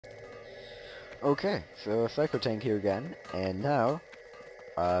Okay, so Psycho Tank here again, and now,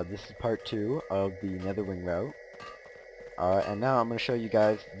 this is part 2 of the netherwing route, and now I'm going to show you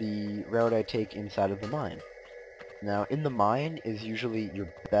guys the route I take inside of the mine. Now, in the mine is usually your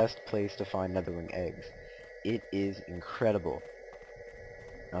best place to find netherwing eggs. It is incredible.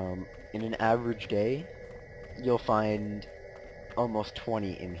 In an average day, you'll find almost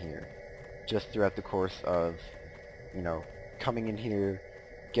 20 in here, just throughout the course of, you know, coming in here,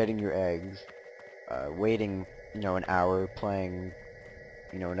 getting your eggs, waiting, an hour, playing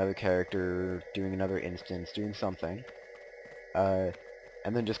another character, doing another instance, doing something, and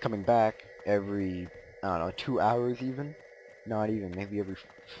then just coming back every, I don't know, 2 hours even? Not even, maybe every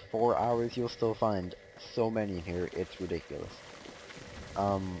 4 hours you'll still find so many in here, it's ridiculous.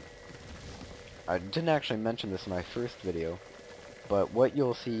 I didn't actually mention this in my first video, but what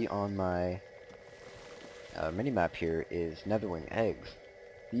you'll see on my minimap here is netherwing eggs.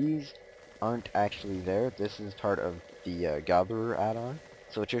 These aren't actually there, this is part of the Gatherer add-on,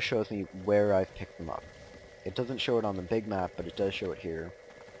 so it just shows me where I've picked them up. It doesn't show it on the big map, but it does show it here,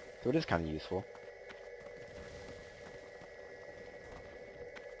 so it is kind of useful.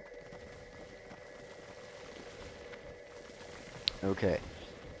 Okay,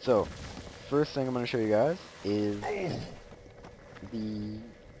 so first thing I'm going to show you guys is the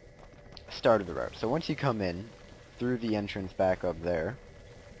start of the route. So once you come in through the entrance back up there,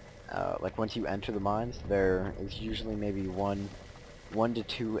 like once you enter the mines, there is usually maybe one to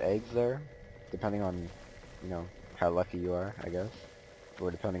two eggs there, depending on, how lucky you are, I guess,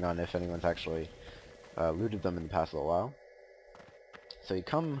 or depending on if anyone's actually looted them in the past little while. So you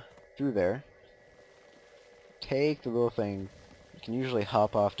come through there, take the little thing. You can usually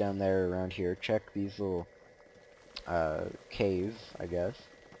hop off down there around here, check these little caves, I guess.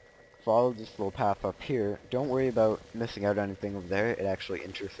 Follow this little path up here. Don't worry about missing out on anything over there. It actually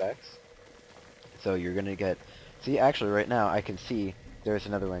intersects. So you're gonna get... See, actually right now I can see there's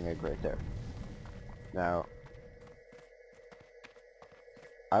another wing egg right there. Now,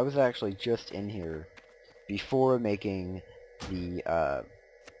 I was actually just in here before making the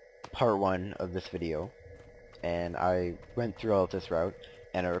part 1 of this video, and I went through all of this route,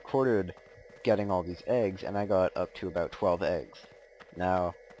 and I recorded getting all these eggs, and I got up to about 12 eggs.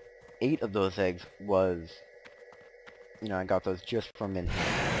 Now, 8 of those eggs was, I got those just from in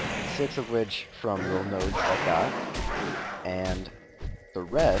here. 6 of which from little nodes like that, and the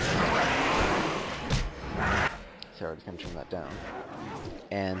rest, sorry, I was going to turn that down,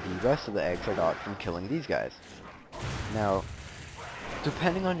 and the rest of the eggs I got from killing these guys. Now,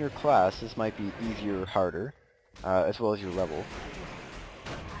 depending on your class, this might be easier or harder, as well as your level.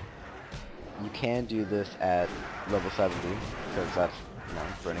 You can do this at level 70, because that's,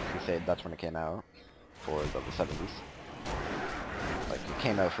 Burning Crusade, that's when it came out, for level 70s. Like, it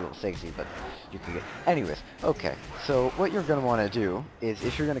came out for level 60, but you can get... Anyways, okay, so what you're going to want to do is,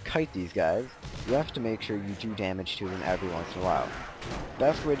 if you're going to kite these guys, you have to make sure you do damage to them every once in a while.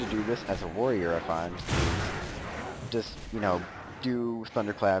 Best way to do this as a warrior, I find, is just, do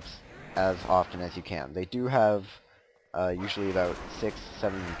thunderclaps as often as you can. They do have usually about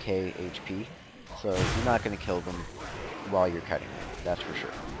 6-7k HP, so you're not going to kill them while you're cutting them, that's for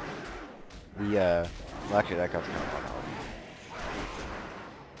sure. Well actually that guy's kind of fun.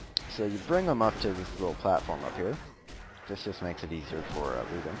 So you bring them up to this little platform up here. This just makes it easier for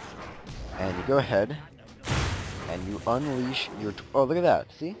looting. And you go ahead, and you unleash your... Oh, look at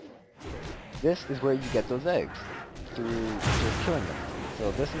that, see? This is where you get those eggs, through just killing them.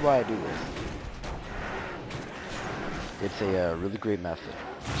 So this is why I do this. It's a really great method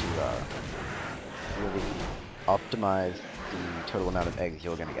to really optimize the total amount of eggs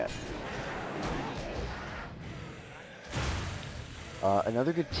you're going to get.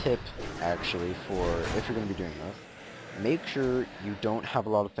 Another good tip, actually, for if you're going to be doing this, make sure you don't have a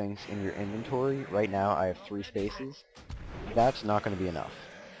lot of things in your inventory. Right now I have 3 spaces. That's not going to be enough.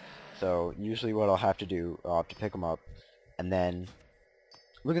 So usually what I'll have to do, I'll have to pick them up, and then,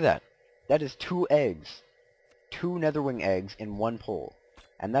 look at that. That is 2 eggs. 2 netherwing eggs in 1 pole.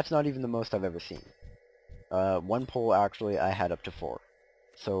 And that's not even the most I've ever seen. 1 pole, actually, I had up to 4.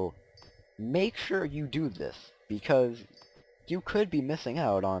 So, make sure you do this, because you could be missing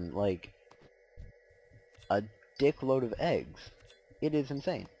out on, like, a dickload of eggs. It is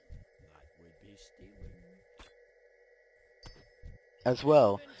insane. As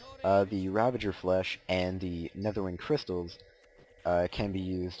well, the Ravager flesh and the netherwing crystals can be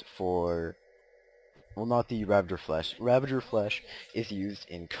used for... Well, not the Ravager flesh. Ravager flesh is used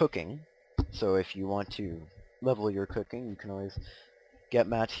in cooking, so if you want to level your cooking, you can always get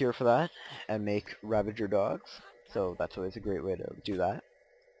mats here for that, and make Ravager dogs. So that's always a great way to do that.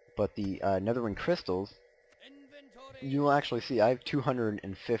 But the netherwing crystals, you'll actually see I have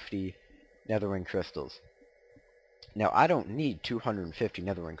 250 netherwing crystals. Now, I don't need 250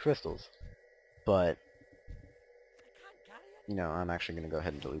 netherwing crystals, but, you know, I'm actually going to go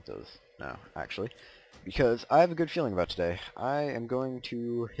ahead and delete those now, actually, because I have a good feeling about today. I am going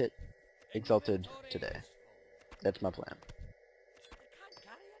to hit Exalted today. That's my plan.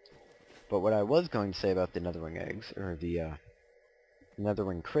 But what I was going to say about the netherwing eggs, or the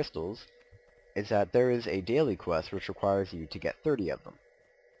netherwing crystals, is that there is a daily quest which requires you to get 30 of them.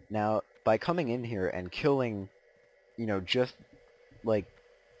 Now, by coming in here and killing, you know, just like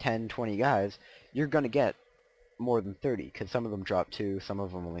 10, 20 guys, you're going to get more than 30, because some of them drop 2, some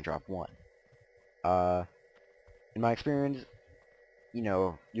of them only drop 1. In my experience, you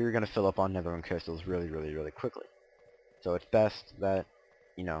know, you're going to fill up on netherwing crystals really, really, really quickly. So it's best that,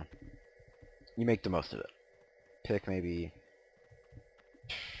 you know, you make the most of it. Pick maybe...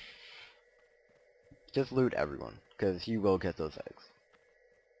 just loot everyone, because you will get those eggs.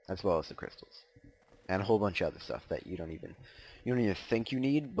 As well as the crystals. And a whole bunch of other stuff that you don't even think you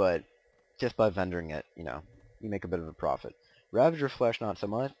need, but just by vendoring it, you know, you make a bit of a profit. Ravager flesh not so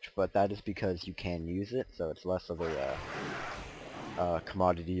much, but that is because you can use it, so it's less of a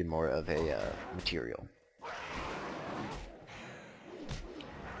commodity and more of a material.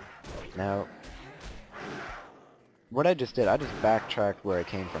 Now, what I just did, I just backtracked where I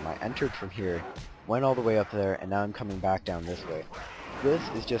came from. I entered from here, went all the way up there, and now I'm coming back down this way. This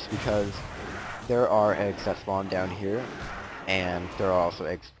is just because there are eggs that spawn down here, and there are also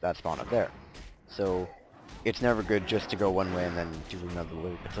eggs that spawn up there. So, it's never good just to go one way and then do another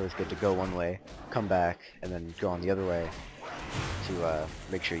loop. It's always good to go one way, come back, and then go on the other way to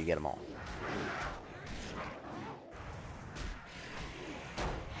make sure you get them all.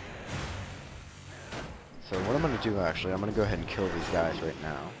 So what I'm going to do actually, I'm going to go ahead and kill these guys right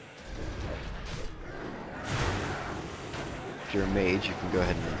now. If you're a mage, you can go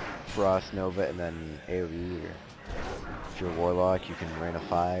ahead and Frost Nova and then AoE, or if you're a Warlock, you can Rain of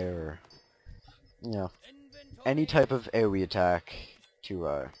Fire, or, you know, any type of AoE attack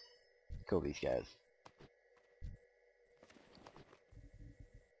to kill these guys.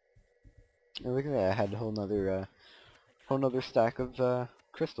 And look at that, I had a whole nother stack of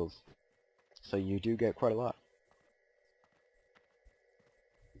crystals. So you do get quite a lot.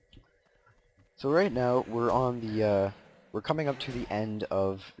 So right now we're on the we're coming up to the end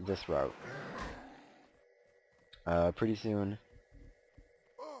of this route. Pretty soon,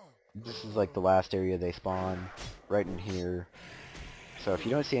 this is like the last area they spawn, right in here. So if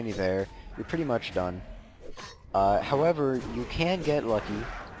you don't see any there, you're pretty much done. However, you can get lucky,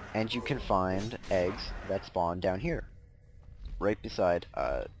 and you can find eggs that spawn down here, right beside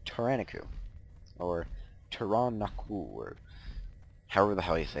Tyranniku, or Tyrannaku, or however the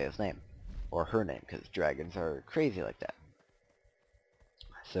hell you say his name, or her name, because dragons are crazy like that.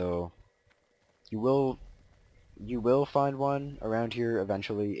 So you will find one around here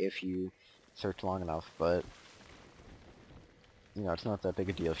eventually if you search long enough, but you know, it's not that big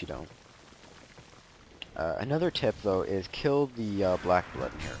a deal if you don't. Another tip though is kill the black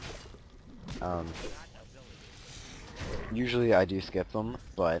blood in here. Usually I do skip them,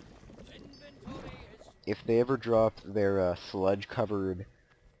 but if they ever drop their sludge-covered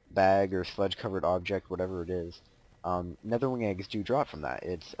bag or sludge-covered object, whatever it is, netherwing eggs do drop from that.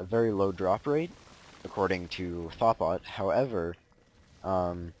 It's a very low drop rate, according to Thoughtbot. However,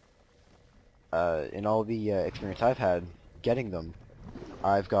 in all the experience I've had getting them,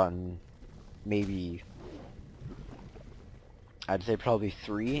 I've gotten maybe, I'd say probably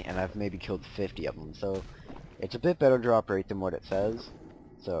 3, and I've maybe killed 50 of them. So it's a bit better drop rate than what it says.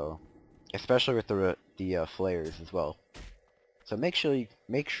 So, especially with the flares as well. So make sure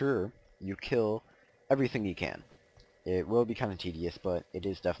you kill everything you can. It will be kind of tedious, but it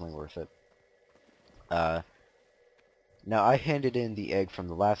is definitely worth it. Now I handed in the egg from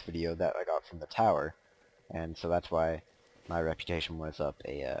the last video that I got from the tower, and so that's why my reputation was up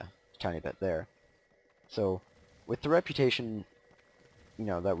a tiny bit there. So with the reputation, you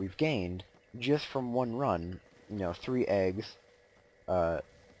know, that we've gained just from one run, you know, 3 eggs,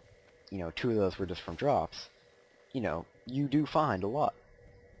 you know, 2 of those were just from drops, you know, you do find a lot.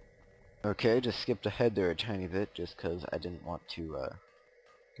 Okay, just skipped ahead there a tiny bit just because I didn't want to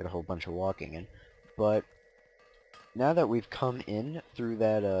get a whole bunch of walking in. But now that we've come in through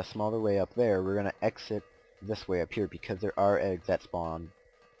that smaller way up there, we're going to exit this way up here because there are eggs that spawn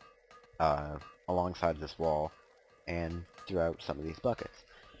alongside this wall and throughout some of these buckets.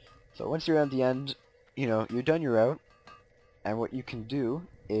 So once you're at the end, you know, you're done your route, and what you can do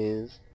is